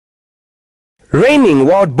Reigning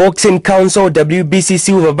World Boxing Council WBC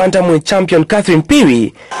silver bantamweight champion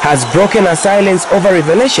Phiri has broken her silence over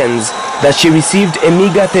revelations that she received a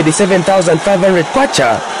meager 37,500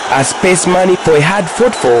 kwacha as space money for a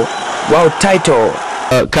hard-fought-for world title.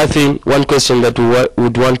 Catherine, one question that we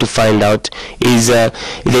would want to find out is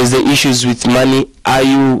there's the issues with money. Are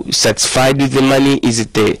you satisfied with the money? Is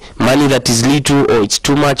it the money that is little or it's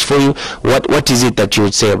too much for you? What is it that you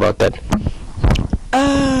would say about that?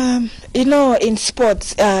 You know, in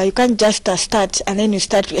sports, you can't just start and then you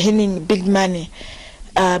start earning big money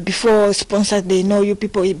before sponsors, they know you,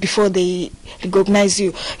 people, before they recognize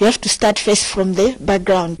you. You have to start first from the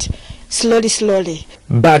background, slowly.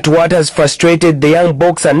 But what has frustrated the young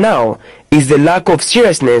boxer now is the lack of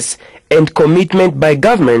seriousness and commitment by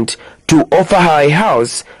government to offer her a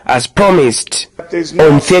house as promised.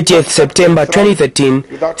 On 30th September 2013,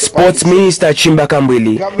 Sports Minister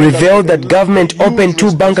Chimbakambwili revealed that government opened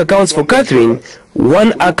 2 bank accounts for Catherine.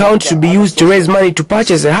 One account to be used to raise money to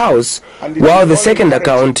purchase a house, while the second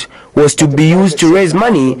account was to be used to raise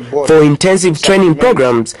money for intensive training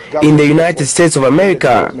programs in the United States of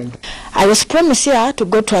America. I was promised here to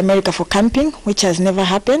go to America for camping, which has never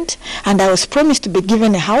happened, and I was promised to be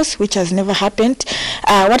given a house, which has never happened.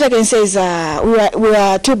 What I can say is we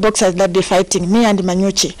were 2 boxers that day fighting, me and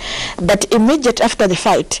Manyuchi. But immediate after the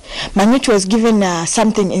fight, Manyuchi was given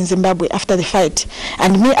something in Zimbabwe after the fight,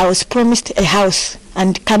 and me, I was promised a house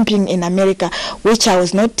and camping in America, which I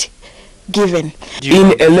was not given.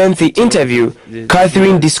 In a lengthy interview,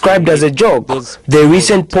 Catherine described as a joke the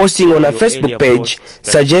recent posting on her Facebook page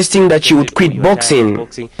suggesting that she would quit boxing.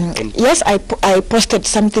 Yes, I posted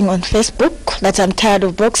something on Facebook that I'm tired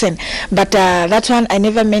of boxing, but that one I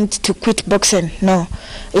never meant to quit boxing. No,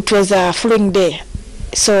 it was a following day,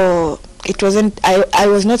 so it wasn't. I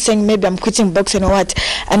was not saying maybe I'm quitting boxing or what,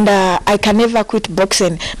 and I can never quit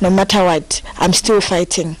boxing no matter what. I'm still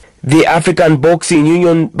fighting. The African Boxing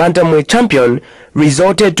Union bantamweight champion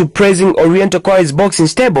resorted to praising Oriental Quarries boxing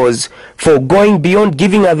stables for going beyond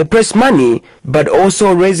giving her the press money, but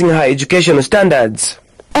also raising her educational standards.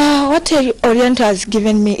 What Oriental has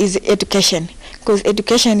given me is education, because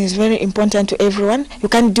education is very important to everyone. You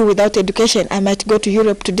can't do without education. I might go to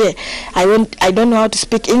Europe today. I don't know how to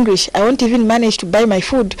speak English. I won't even manage to buy my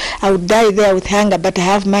food. I would die there with hunger, but I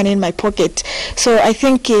have money in my pocket. So I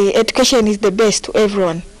think education is the best to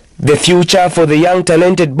everyone. The future for the young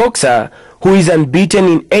talented boxer, who is unbeaten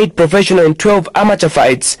in 8 professional and 12 amateur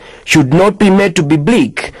fights, should not be made to be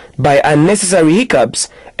bleak by unnecessary hiccups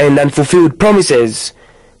and unfulfilled promises.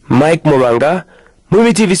 Mike Moranga,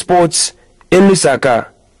 Muvi TV Sports, in Lusaka.